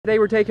Today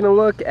we're taking a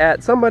look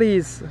at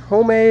somebody's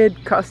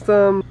homemade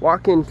custom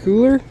walk-in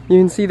cooler. You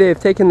can see they've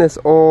taken this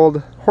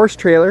old horse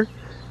trailer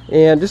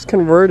and just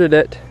converted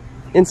it,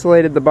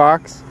 insulated the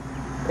box,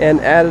 and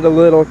added a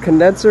little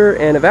condenser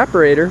and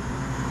evaporator.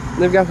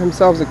 And they've got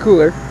themselves a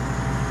cooler.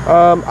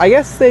 I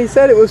guess they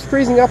said it was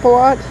freezing up a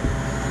lot.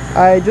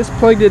 I just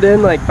plugged it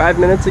in like 5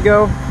 minutes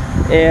ago,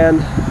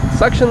 and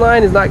suction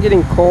line is not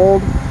getting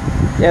cold,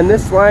 and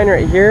this line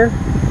right here,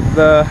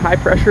 the high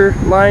pressure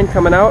line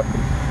coming out,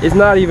 is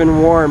not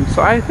even warm.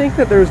 So I think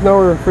that there's no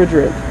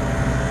refrigerant.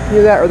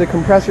 Either that or the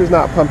compressor's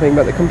not pumping,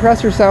 but the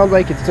compressor sounds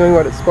like it's doing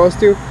what it's supposed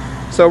to.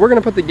 So we're gonna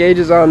put the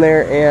gauges on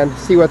there and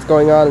see what's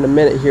going on in a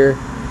minute here.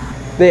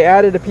 They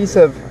added a piece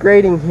of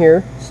grating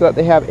here so that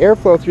they have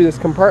airflow through this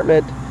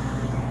compartment,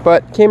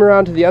 but came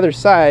around to the other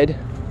side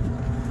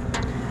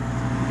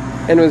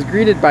and was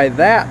greeted by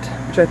that,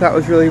 which I thought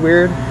was really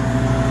weird.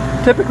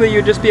 Typically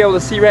you'd just be able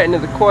to see right into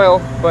the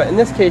coil, but in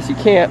this case you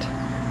can't,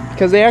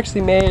 because they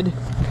actually made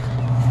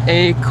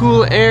a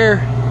cool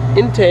air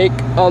intake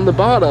on the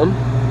bottom.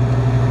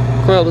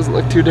 Coil doesn't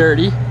look too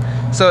dirty.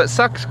 So it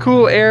sucks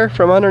cool air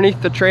from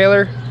underneath the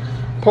trailer,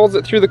 pulls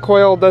it through the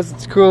coil, does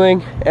its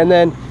cooling, and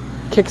then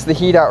kicks the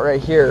heat out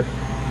right here.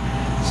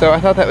 So I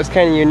thought that was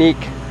kind of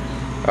unique.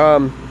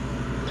 I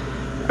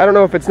don't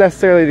know if it's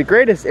necessarily the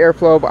greatest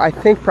airflow, but I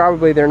think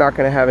probably they're not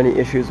going to have any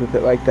issues with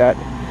it like that.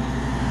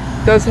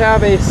 It does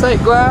have a sight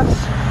glass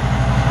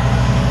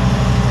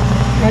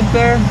right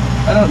there.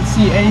 I don't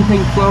see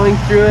anything flowing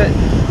through it,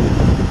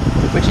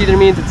 which either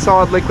means it's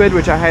solid liquid,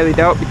 which I highly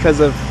doubt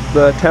because of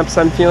the temps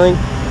I'm feeling,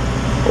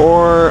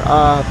 or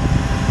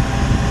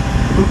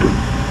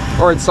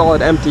it's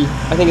solid empty.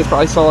 I think it's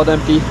probably solid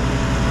empty.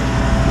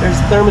 There's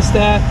the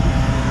thermostat.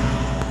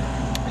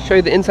 I'll show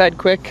you the inside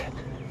quick.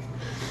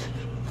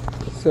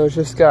 So it's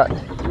just got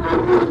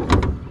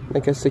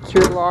like a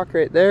secure lock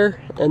right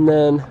there, and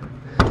then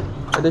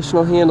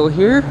additional handle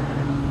here.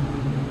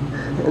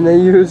 And they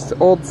used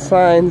old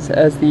signs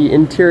as the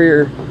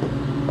interior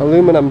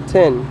aluminum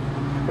tin,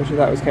 which I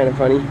thought was kind of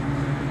funny.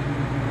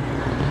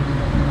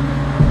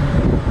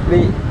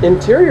 The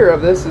interior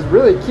of this is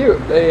really cute.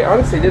 They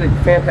honestly did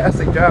a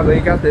fantastic job. They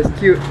got this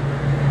cute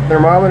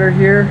thermometer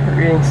here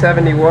reading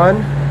 71.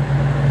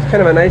 It's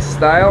kind of a nice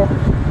style.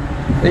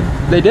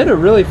 They did a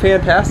really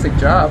fantastic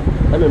job.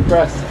 I'm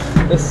impressed.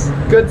 This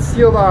good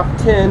sealed off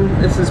tin.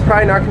 This is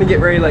probably not going to get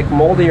very like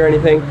moldy or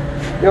anything.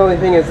 The only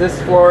thing is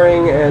this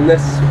flooring and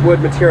this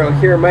wood material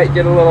here might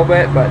get a little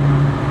bit, but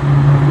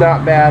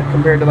not bad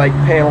compared to like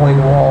paneling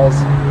walls.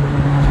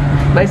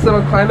 Nice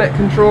little climate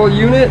control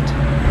unit.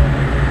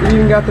 They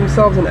even got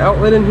themselves an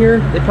outlet in here.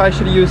 They probably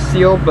should have used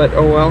seal, but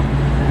oh well.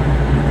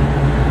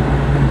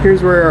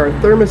 Here's where our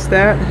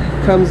thermostat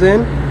comes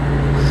in.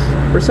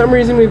 For some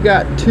reason we've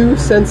got two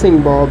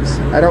sensing bulbs.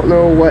 I don't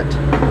know what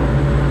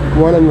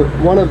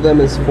one of them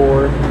is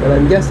for, but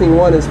I'm guessing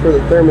one is for the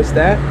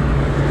thermostat.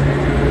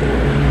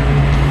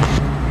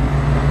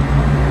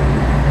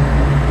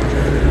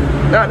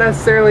 Not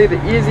necessarily the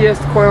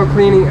easiest coil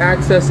cleaning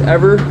access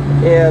ever,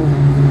 and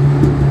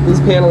these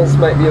panels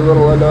might be a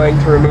little annoying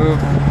to remove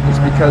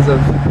just because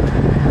of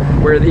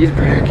where these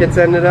brackets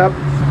ended up.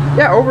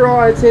 Yeah, overall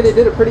I'd say they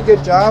did a pretty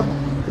good job,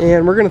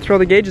 and we're going to throw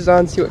the gauges on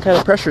and see what kind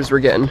of pressures we're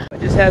getting.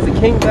 It just has a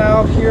king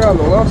valve here on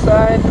the low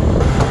side.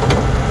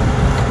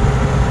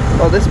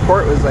 Oh, this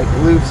port was like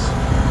loose.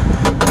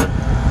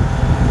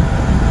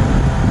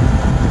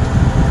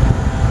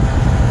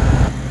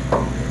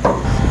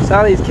 So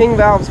how these king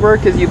valves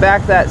work is you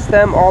back that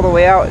stem all the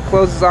way out, it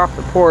closes off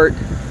the port.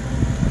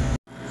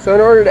 So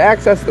in order to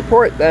access the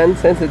port then,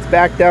 since it's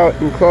backed out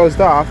and closed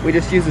off, we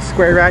just use a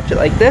square ratchet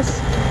like this,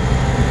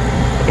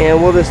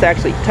 and we'll just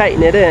actually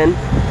tighten it in.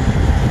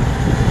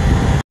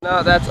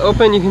 Now that that's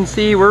open, you can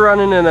see we're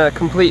running in a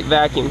complete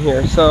vacuum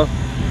here. So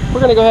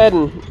we're going to go ahead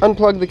and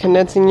unplug the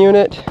condensing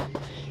unit,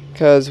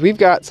 because we've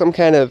got some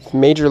kind of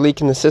major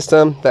leak in the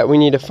system that we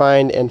need to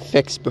find and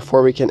fix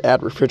before we can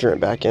add refrigerant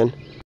back in.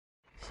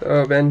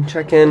 So I've been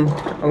checking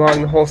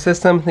along the whole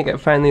system. I think I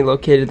finally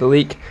located the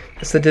leak.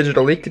 It's the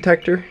digital leak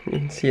detector. You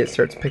can see it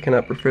starts picking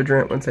up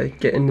refrigerant once I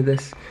get into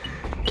this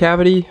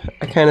cavity.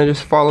 I kind of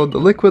just followed the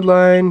liquid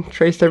line,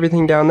 traced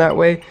everything down that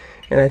way,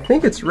 and I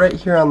think it's right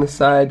here on the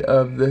side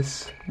of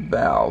this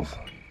valve.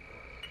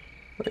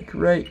 Like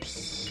right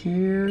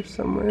here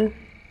somewhere.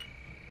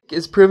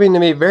 It's proving to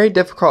be very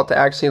difficult to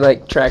actually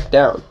like track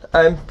down.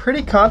 I'm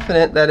pretty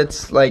confident that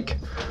it's like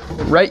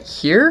right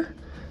here,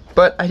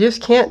 but I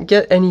just can't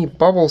get any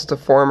bubbles to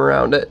form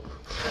around it.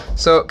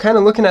 So kind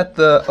of looking at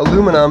the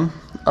aluminum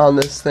on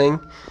this thing,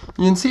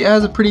 you can see it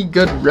has a pretty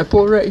good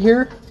ripple right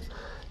here.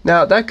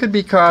 Now that could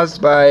be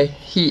caused by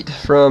heat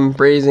from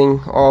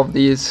brazing all of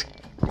these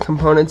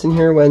components in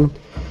here when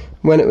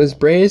it was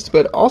brazed,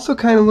 but also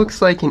kind of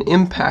looks like an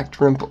impact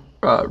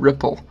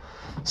ripple.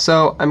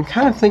 So I'm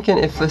kind of thinking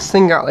if this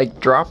thing got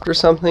like dropped or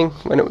something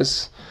when it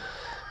was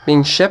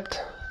being shipped,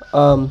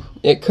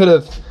 it could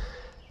have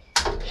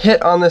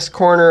hit on this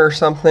corner or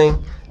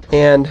something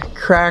and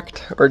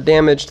cracked or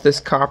damaged this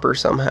copper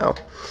somehow,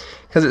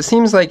 because it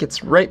seems like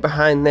it's right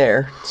behind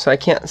there, so I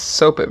can't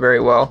soap it very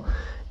well.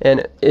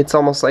 and it's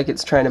almost like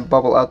it's trying to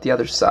bubble out the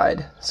other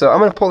side. So I'm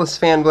going to pull this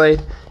fan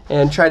blade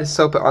and try to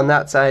soap it on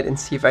that side and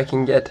see if I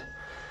can get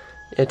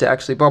it to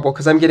actually bubble,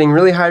 because I'm getting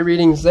really high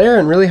readings there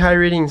and really high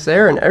readings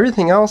there, and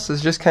everything else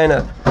is just kind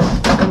of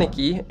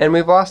finicky, and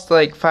we've lost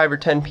like 5 or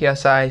 10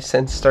 psi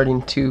since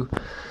starting to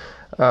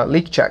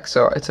leak check,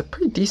 so it's a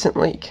pretty decent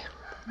leak.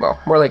 Well,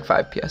 more like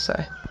 5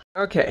 psi.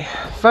 Okay,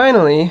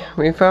 finally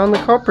we found the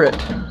culprit.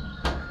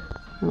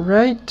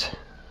 Right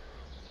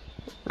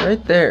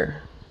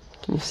there.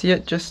 Can you see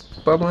it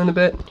just bubbling a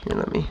bit? Here,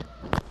 let me.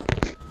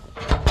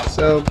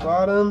 So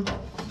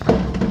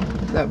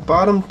that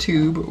bottom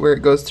tube where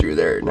it goes through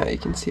there, now you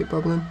can see it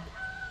bubbling.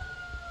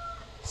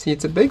 See,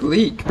 it's a big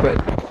leak, but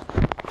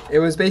it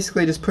was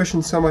basically just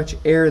pushing so much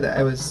air that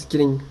I was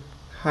getting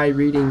high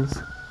readings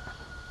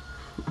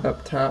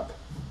up top.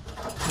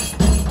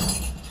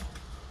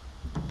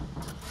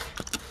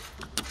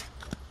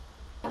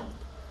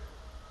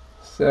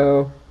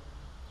 So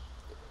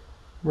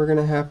we're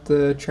gonna have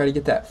to try to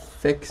get that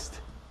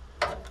fixed.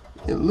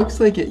 It looks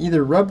like it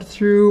either rubbed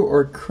through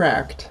or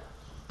cracked.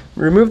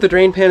 Remove the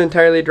drain pan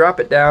entirely, drop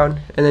it down,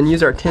 and then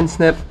use our tin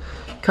snip,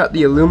 cut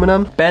the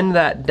aluminum, bend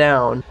that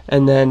down,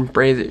 and then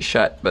braze it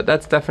shut. But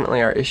that's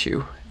definitely our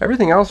issue.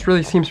 Everything else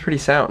really seems pretty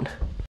sound.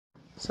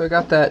 So I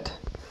got that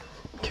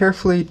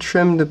carefully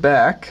trimmed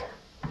back,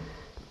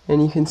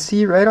 and you can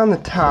see right on the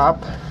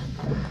top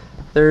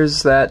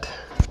there's that,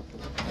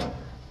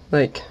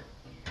 like,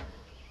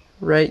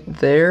 right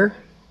there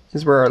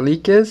is where our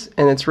leak is,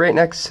 and it's right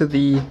next to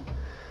the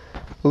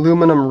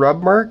aluminum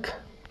rub mark.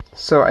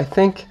 So I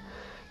think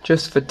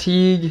just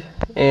fatigue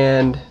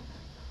and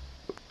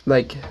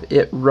like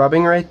it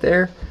rubbing right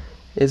there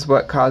is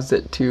what caused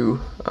it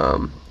to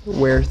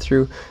wear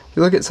through. If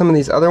you look at some of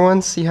these other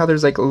ones, see how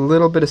there's like a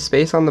little bit of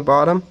space on the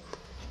bottom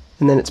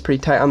and then it's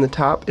pretty tight on the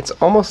top. It's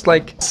almost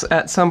like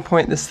at some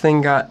point this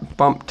thing got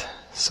bumped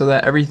so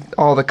that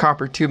all the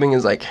copper tubing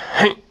is like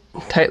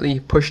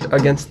tightly pushed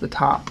against the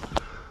top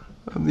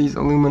of these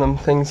aluminum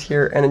things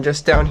here. And then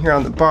just down here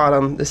on the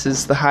bottom, this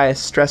is the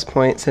highest stress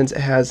point since it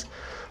has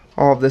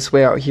all of this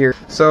way out here.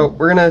 So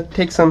we're gonna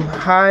take some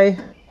high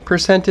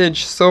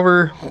percentage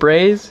silver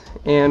braze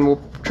and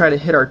we'll try to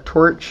hit our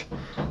torch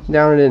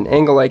down at an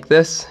angle like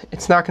this.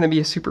 It's not gonna be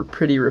a super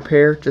pretty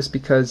repair just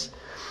because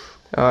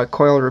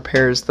coil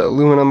repairs, the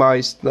aluminum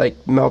always like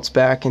melts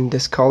back and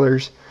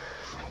discolors.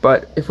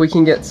 But if we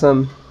can get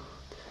some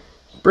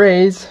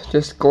braze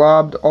just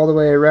globbed all the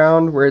way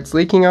around where it's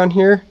leaking on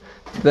here,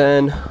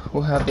 then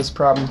we'll have this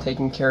problem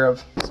taken care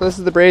of. So this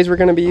is the braze we're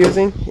going to be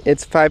using.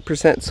 It's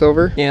 5%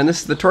 silver, and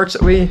this is the torch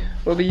that we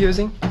will be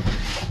using.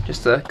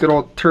 Just a good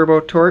old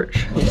turbo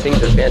torch. These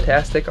things are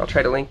fantastic. I'll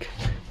try to link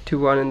to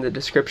one in the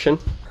description.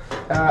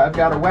 I've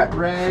got a wet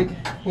rag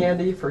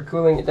handy for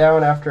cooling it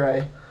down after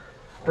I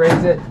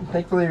braze it.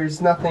 Thankfully there's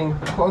nothing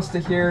close to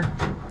here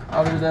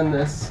other than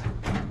this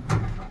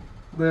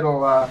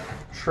little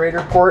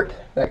Schrader port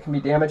that can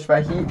be damaged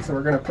by heat, so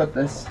we're going to put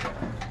this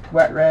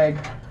wet rag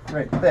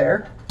right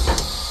there.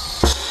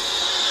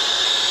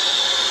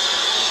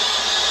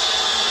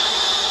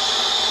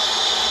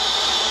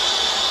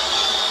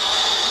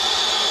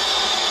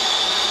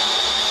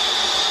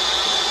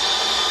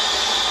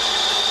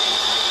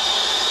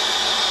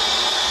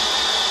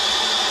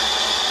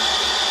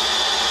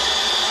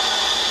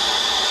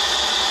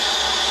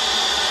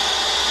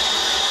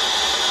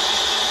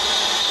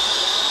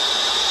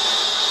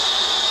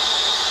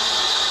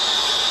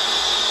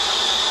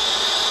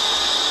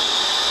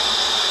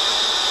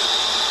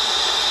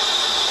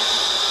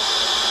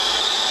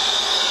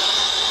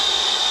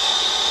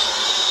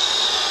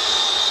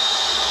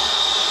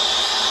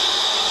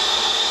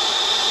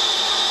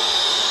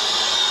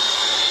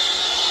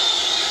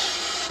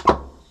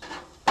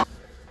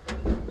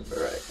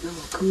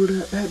 Cool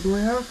that bad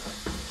boy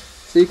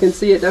off. So you can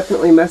see it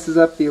definitely messes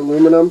up the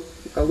aluminum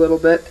a little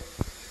bit,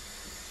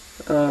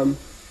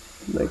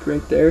 like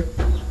right there.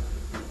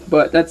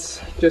 But that's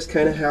just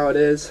kind of how it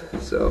is.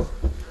 So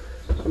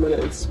I'm going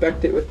to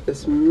inspect it with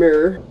this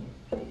mirror.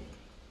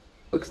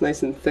 Looks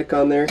nice and thick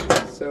on there.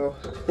 So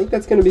I think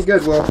that's going to be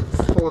good. We'll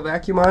pull a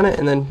vacuum on it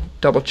and then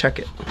double check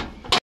it.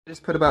 I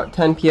just put about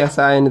 10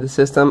 psi into the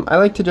system. I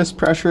like to just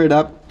pressure it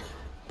up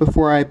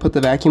before I put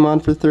the vacuum on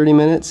for 30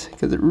 minutes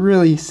because it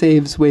really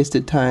saves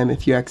wasted time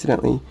if you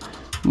accidentally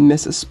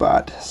miss a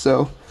spot.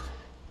 So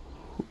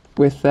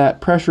with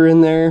that pressure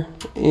in there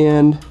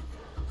and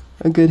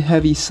a good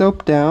heavy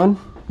soap down,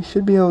 you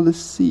should be able to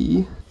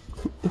see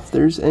if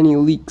there's any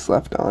leaks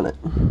left on it.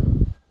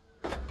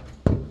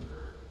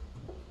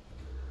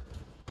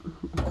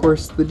 Of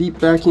course, the deep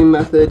vacuum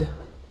method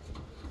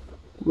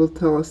will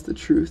tell us the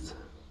truth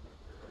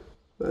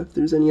if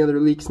there's any other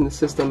leaks in the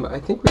system, but I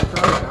think we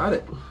probably got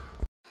it.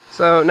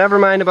 So never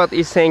mind about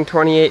these saying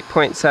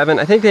 28.7.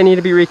 I think they need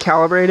to be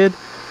recalibrated.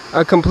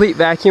 A complete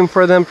vacuum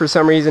for them for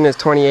some reason is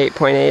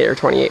 28.8 or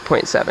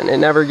 28.7. It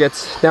never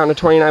gets down to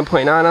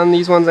 29.9 on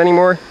these ones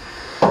anymore.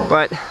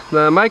 But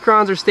the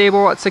microns are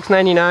stable at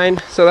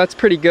 699, so that's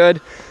pretty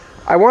good.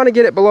 I want to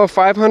get it below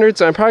 500,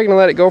 so I'm probably going to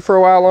let it go for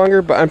a while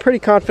longer, but I'm pretty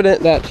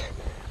confident that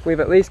we've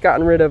at least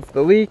gotten rid of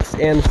the leaks,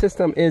 and the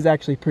system is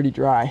actually pretty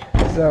dry.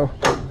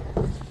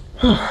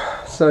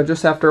 So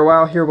just after a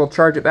while here, we'll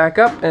charge it back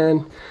up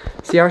and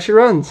see how she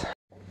runs.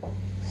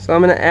 So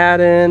I'm gonna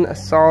add in a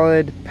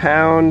solid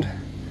pound,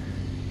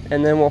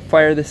 and then we'll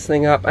fire this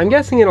thing up. I'm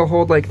guessing it'll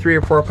hold like 3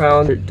 or 4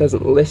 pounds. It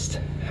doesn't list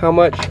how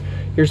much.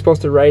 You're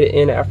supposed to write it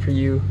in after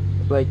you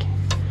like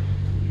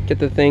get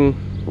the thing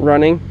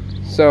running.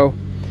 So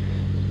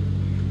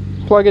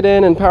plug it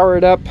in and power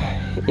it up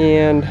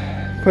and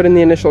put in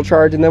the initial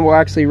charge, and then we'll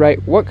actually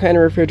write what kind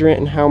of refrigerant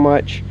and how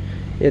much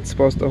it's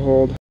supposed to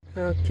hold.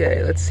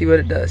 Okay, let's see what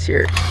it does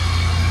here.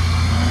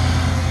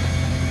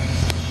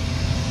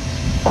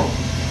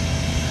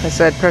 High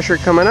side pressure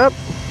coming up,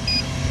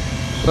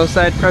 low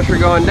side pressure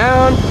going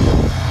down.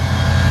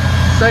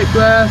 Sight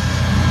glass,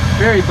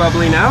 very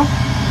bubbly now.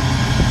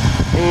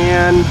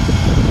 And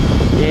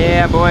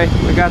yeah, boy,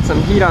 we got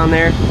some heat on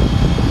there.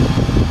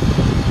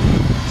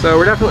 So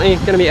we're definitely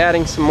going to be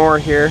adding some more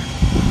here.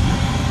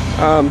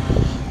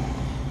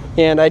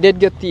 And I did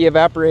get the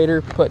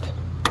evaporator put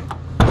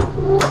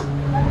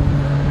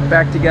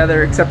back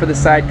together, except for the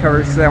side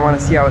covers, because I want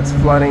to see how it's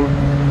flooding. You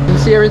can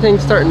see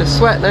everything's starting to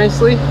sweat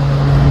nicely,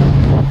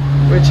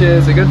 which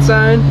is a good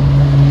sign.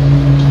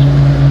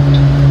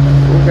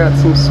 We've got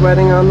some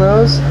sweating on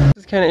those.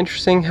 It's kind of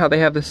interesting how they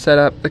have this set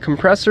up. The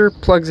compressor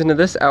plugs into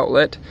this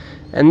outlet,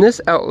 and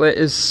this outlet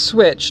is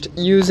switched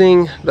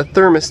using the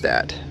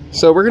thermostat.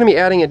 So we're going to be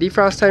adding a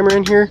defrost timer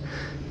in here,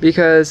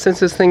 because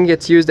since this thing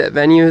gets used at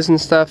venues and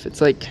stuff,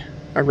 it's like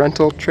a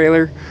rental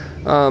trailer.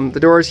 The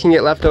doors can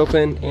get left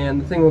open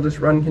and the thing will just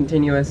run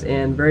continuous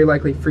and very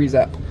likely freeze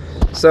up.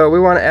 So we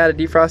want to add a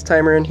defrost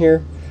timer in here.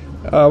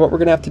 What we're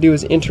going to have to do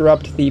is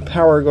interrupt the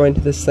power going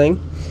to this thing.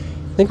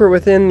 I think we're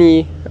within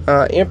the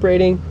amp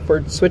rating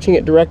for switching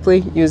it directly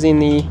using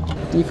the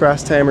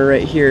defrost timer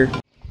right here.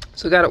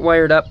 So got it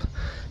wired up.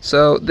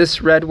 So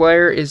this red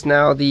wire is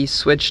now the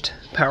switched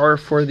power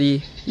for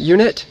the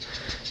unit,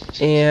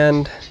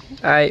 and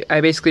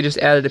I basically just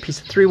added a piece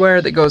of 3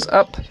 wire that goes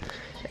up,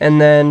 and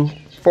then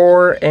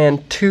 4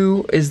 and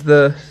 2 is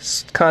the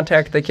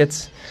contact that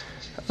gets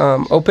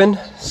open.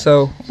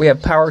 So we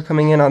have power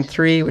coming in on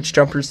 3, which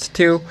jumpers to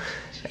 2,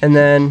 and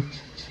then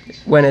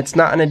when it's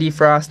not in a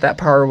defrost, that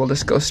power will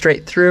just go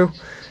straight through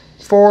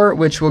 4,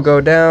 which will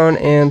go down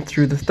and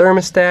through the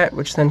thermostat,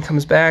 which then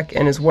comes back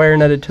and is wire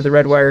nutted to the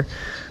red wire,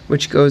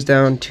 which goes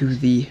down to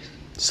the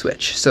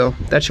switch. So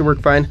that should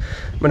work fine.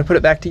 I'm going to put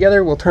it back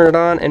together, we'll turn it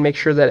on and make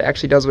sure that it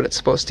actually does what it's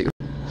supposed to.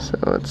 So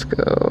let's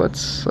go,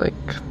 it's like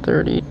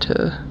 30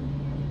 to,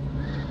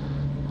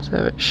 let's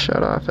have it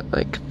shut off at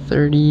like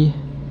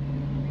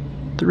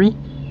 33.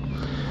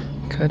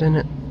 Cut in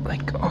at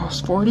like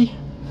almost 40.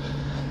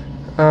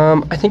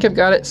 I think I've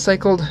got it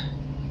cycled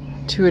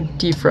to a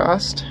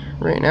defrost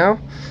right now.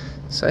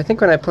 So I think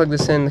when I plug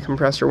this in, the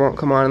compressor won't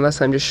come on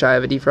unless I'm just shy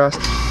of a defrost.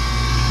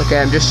 Okay,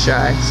 I'm just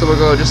shy. So we'll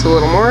go just a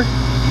little more.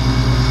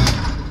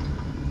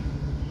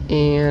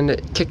 And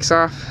it kicks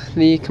off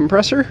the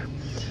compressor.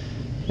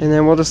 And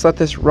then we'll just let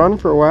this run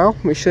for a while.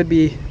 We should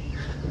be,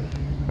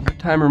 our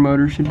timer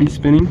motor should be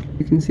spinning.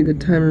 You can see the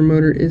timer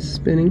motor is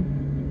spinning.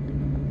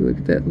 Look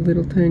at that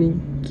little tiny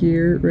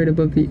gear right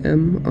above the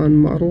M on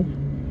model.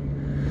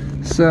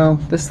 So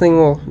this thing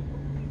will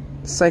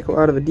cycle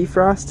out of a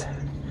defrost,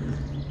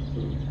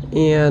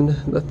 and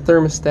the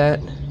thermostat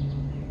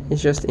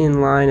is just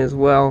in line as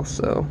well,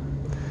 so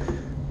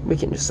we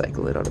can just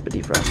cycle it out of a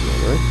defrost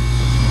manually.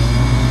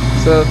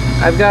 So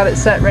I've got it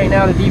set right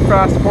now to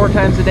defrost 4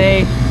 times a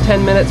day,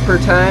 10 minutes per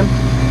time.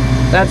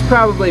 That's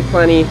probably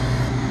plenty.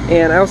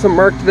 And I also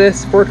marked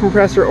this for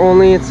compressor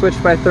only. It's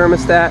switched by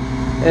thermostat,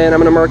 and I'm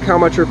going to mark how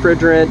much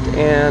refrigerant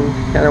and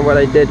kind of what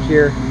I did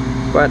here.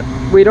 But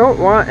we don't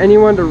want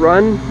anyone to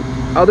run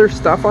other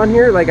stuff on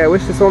here. Like, I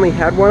wish this only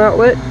had 1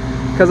 outlet,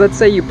 because let's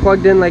say you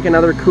plugged in like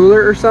another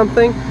cooler or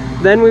something,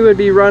 then we would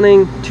be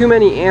running too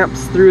many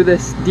amps through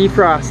this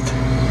defrost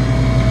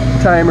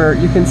timer.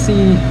 You can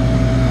see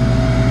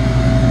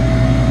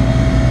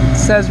it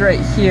says right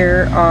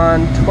here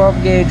on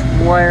 12 gauge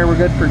wire we're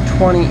good for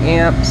 20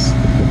 amps,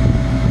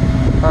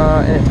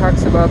 and it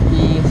talks about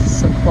the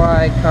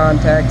supply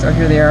contacts. Oh,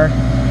 here they are.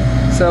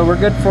 So we're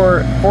good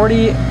for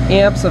 40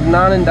 amps of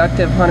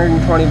non-inductive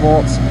 120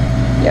 volts.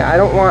 Yeah, I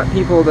don't want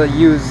people to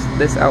use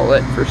this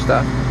outlet for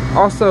stuff.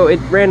 Also, it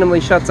randomly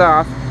shuts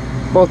off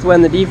both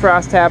when the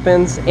defrost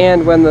happens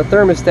and when the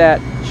thermostat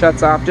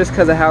shuts off, just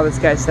because of how this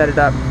guy set it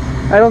up.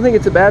 I don't think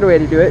it's a bad way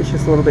to do it, it's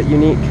just a little bit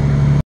unique.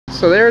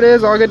 So there it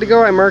is, all good to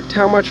go. I marked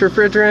how much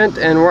refrigerant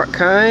and what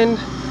kind,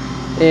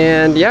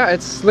 and yeah,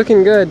 it's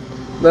looking good.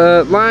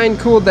 The line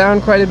cooled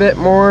down quite a bit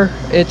more.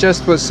 It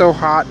just was so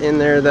hot in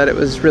there that it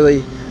was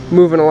really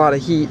moving a lot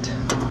of heat.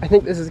 I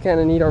think this is kind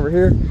of neat over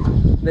here.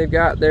 They've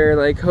got their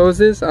like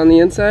hoses on the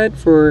inside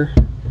for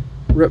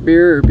root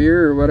beer or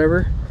beer or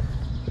whatever,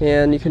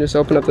 and you can just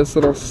open up this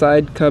little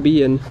side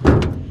cubby and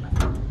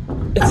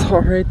it's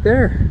all right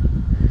there.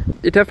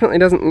 It definitely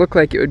doesn't look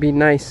like it would be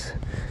nice,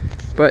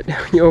 but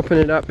you open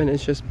it up and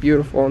it's just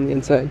beautiful on the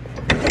inside.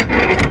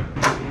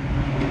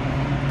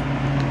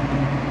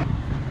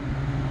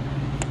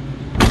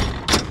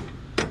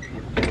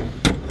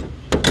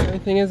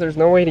 thing is, there's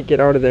no way to get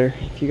out of there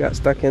if you got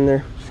stuck in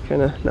there. It's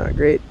kind of not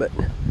great, but...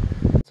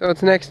 So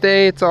it's the next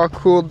day, it's all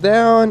cooled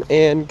down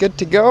and good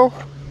to go.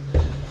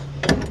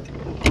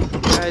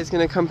 Guy's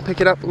gonna come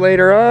pick it up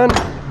later on.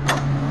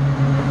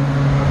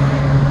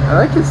 I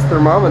like his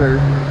thermometer.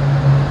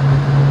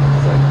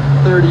 It's like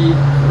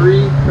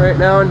 33 right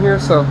now in here,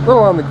 so a little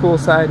on the cool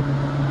side.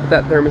 But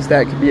that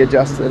thermostat could be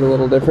adjusted a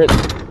little different.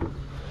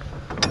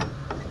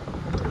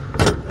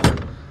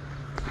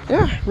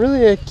 Yeah,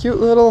 really a cute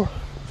little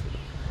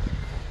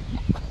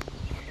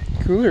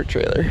cooler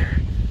trailer.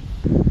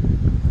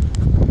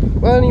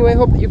 Well, anyway,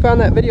 hope that you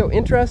found that video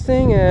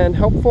interesting and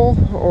helpful,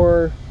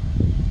 or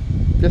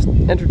just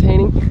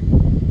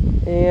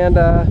entertaining. And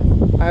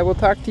I will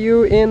talk to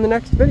you in the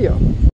next video.